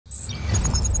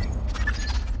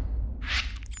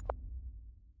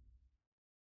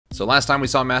So last time we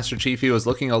saw Master Chief, he was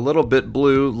looking a little bit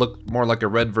blue, looked more like a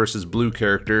red versus blue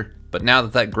character. But now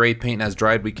that that gray paint has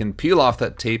dried, we can peel off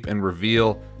that tape and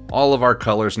reveal all of our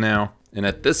colors now. And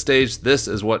at this stage, this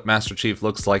is what Master Chief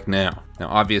looks like now. Now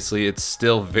obviously it's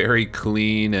still very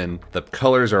clean and the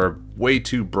colors are way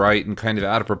too bright and kind of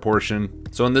out of proportion.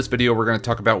 So in this video we're going to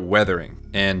talk about weathering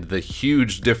and the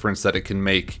huge difference that it can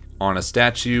make on a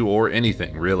statue or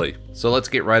anything really. So let's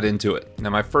get right into it.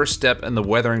 Now my first step in the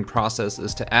weathering process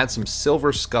is to add some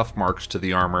silver scuff marks to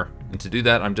the armor. And to do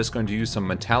that I'm just going to use some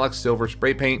metallic silver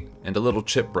spray paint and a little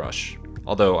chip brush.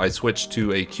 Although I switched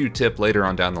to a Q-tip later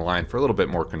on down the line for a little bit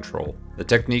more control. The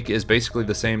technique is basically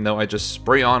the same though. I just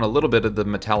spray on a little bit of the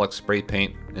metallic spray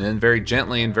paint and then very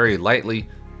gently and very lightly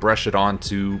brush it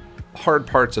onto hard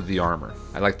parts of the armor.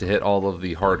 I like to hit all of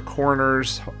the hard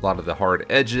corners, a lot of the hard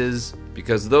edges,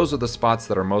 because those are the spots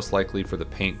that are most likely for the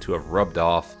paint to have rubbed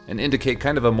off and indicate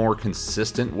kind of a more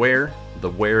consistent wear, the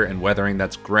wear and weathering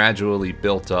that's gradually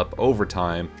built up over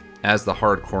time as the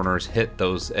hard corners hit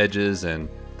those edges and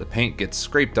the paint gets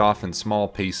scraped off in small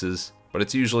pieces, but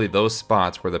it's usually those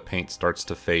spots where the paint starts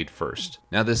to fade first.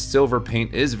 Now this silver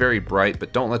paint is very bright,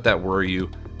 but don't let that worry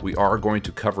you. We are going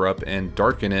to cover up and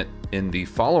darken it in the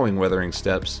following weathering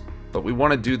steps, but we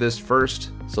want to do this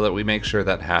first so that we make sure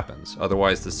that happens.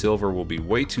 Otherwise the silver will be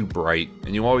way too bright,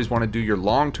 and you always want to do your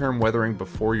long-term weathering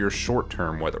before your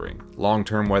short-term weathering.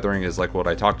 Long-term weathering is like what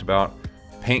I talked about,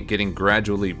 paint getting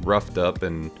gradually roughed up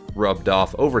and rubbed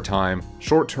off over time.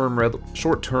 Short-term weathering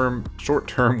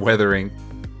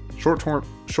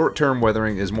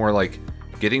is more like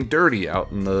getting dirty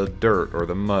out in the dirt or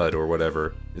the mud or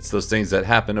whatever. It's those things that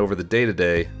happen over the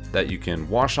day-to-day that you can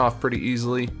wash off pretty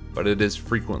easily, but it is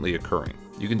frequently occurring.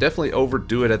 You can definitely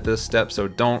overdo it at this step, so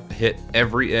don't hit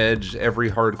every edge, every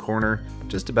hard corner.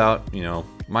 Just about,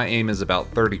 my aim is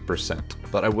about 30%,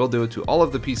 but I will do it to all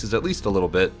of the pieces at least a little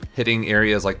bit, hitting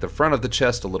areas like the front of the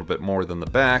chest a little bit more than the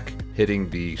back, hitting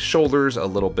the shoulders a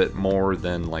little bit more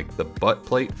than like the butt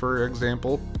plate, for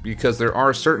example, because there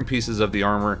are certain pieces of the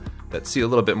armor that see a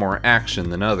little bit more action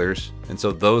than others, and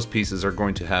so those pieces are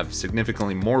going to have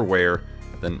significantly more wear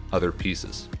than other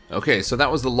pieces. Okay, so that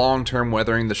was the long-term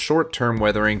weathering. The short-term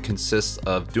weathering consists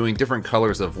of doing different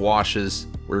colors of washes.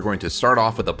 We're going to start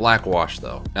off with a black wash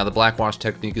though. Now the black wash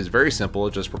technique is very simple.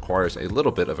 It just requires a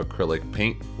little bit of acrylic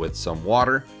paint with some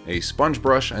water, a sponge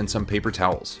brush, and some paper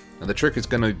towels. Now the trick is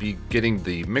going to be getting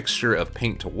the mixture of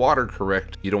paint to water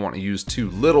correct. You don't want to use too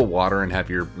little water and have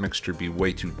your mixture be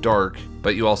way too dark,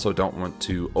 but you also don't want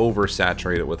to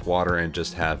oversaturate it with water and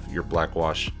just have your black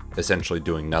wash essentially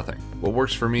doing nothing. What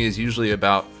works for me is usually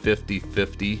about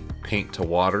 50-50 paint to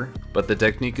water, but the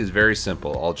technique is very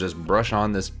simple. I'll just brush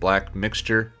on this black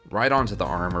mixture right onto the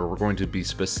armor. We're going to be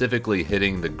specifically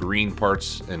hitting the green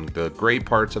parts and the gray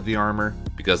parts of the armor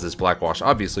because this black wash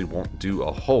obviously won't do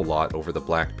a whole lot over the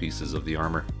black pieces of the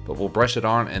armor, but we'll brush it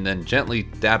on and then gently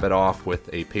dab it off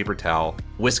with a paper towel,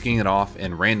 whisking it off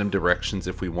in random directions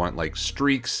if we want like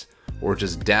streaks, or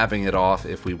just dabbing it off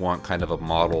if we want kind of a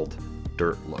mottled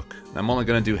dirt look. I'm only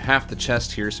going to do half the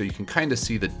chest here so you can kind of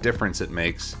see the difference it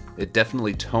makes. It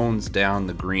definitely tones down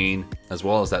the green as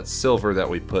well as that silver that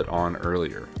we put on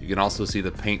earlier. You can also see the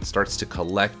paint starts to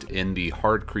collect in the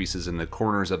hard creases in the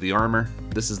corners of the armor.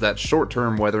 This is that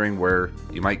short-term weathering where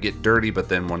you might get dirty, but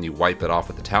then when you wipe it off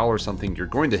with a towel or something, you're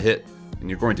going to hit and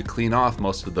you're going to clean off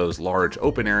most of those large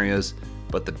open areas,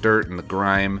 but the dirt and the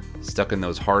grime stuck in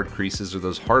those hard creases or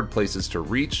those hard places to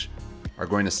reach are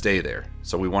going to stay there.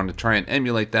 So we want to try and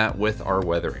emulate that with our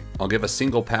weathering. I'll give a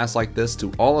single pass like this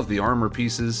to all of the armor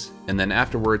pieces, and then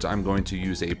afterwards I'm going to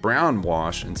use a brown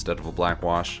wash instead of a black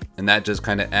wash, and that just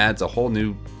kind of adds a whole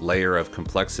new layer of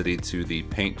complexity to the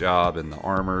paint job and the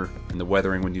armor and the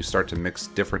weathering when you start to mix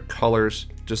different colors,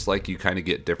 just like you kind of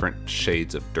get different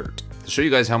shades of dirt. To show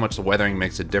you guys how much the weathering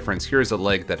makes a difference, here's a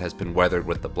leg that has been weathered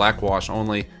with the black wash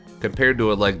only, compared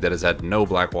to a leg that has had no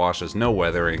black washes, no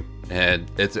weathering,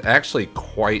 and it's actually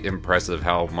quite impressive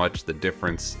how much the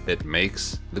difference it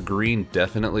makes. The green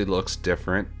definitely looks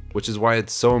different, which is why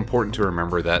it's so important to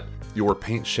remember that your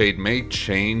paint shade may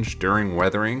change during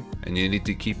weathering, and you need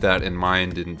to keep that in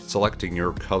mind in selecting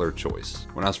your color choice.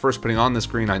 When I was first putting on this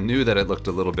green, I knew that it looked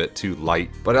a little bit too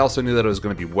light, but I also knew that it was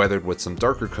going to be weathered with some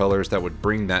darker colors that would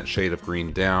bring that shade of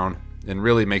green down and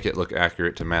really make it look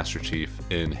accurate to Master Chief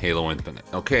in Halo Infinite.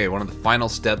 Okay, one of the final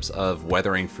steps of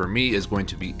weathering for me is going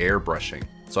to be airbrushing.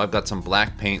 So I've got some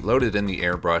black paint loaded in the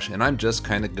airbrush, and I'm just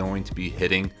kind of going to be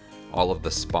hitting all of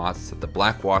the spots that the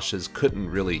black washes couldn't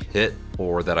really hit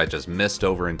or that I just missed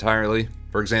over entirely.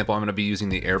 For example, I'm going to be using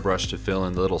the airbrush to fill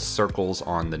in the little circles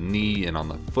on the knee and on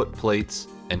the foot plates,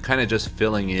 and kind of just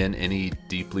filling in any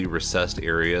deeply recessed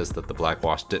areas that the black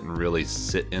wash didn't really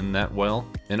sit in that well,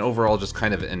 and overall just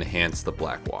kind of enhance the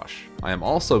black wash. I am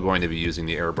also going to be using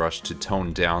the airbrush to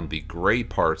tone down the gray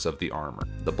parts of the armor.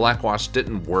 The black wash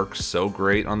didn't work so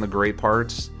great on the gray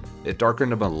parts. It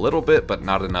darkened them a little bit, but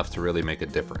not enough to really make a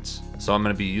difference. So I'm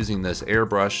going to be using this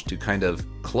airbrush to kind of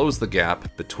close the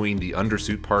gap between the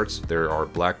undersuit parts. There are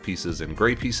black pieces and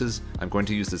gray pieces. I'm going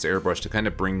to use this airbrush to kind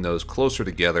of bring those closer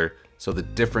together so the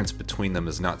difference between them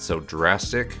is not so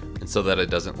drastic, and so that it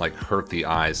doesn't like hurt the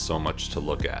eyes so much to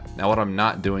look at. Now what I'm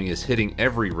not doing is hitting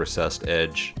every recessed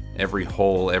edge, every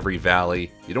hole, every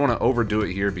valley. You don't want to overdo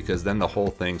it here because then the whole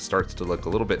thing starts to look a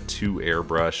little bit too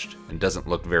airbrushed and doesn't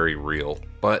look very real.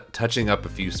 But touching up a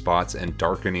few spots and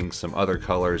darkening some other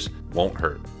colors won't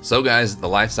hurt. So guys, the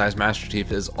life-size Master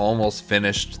Chief is almost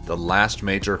finished. The last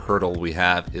major hurdle we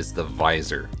have is the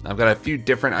visor. I've got a few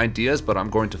different ideas, but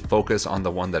I'm going to focus on the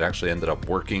one that actually ended up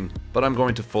working. But I'm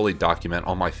going to fully document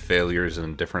all my failures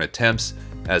and different attempts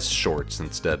as shorts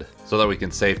instead, so that we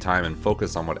can save time and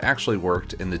focus on what actually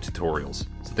worked in the tutorials.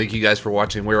 So thank you guys for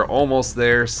watching. We're almost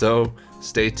there, so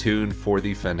stay tuned for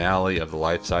the finale of the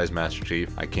life-size Master Chief.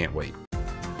 I can't wait.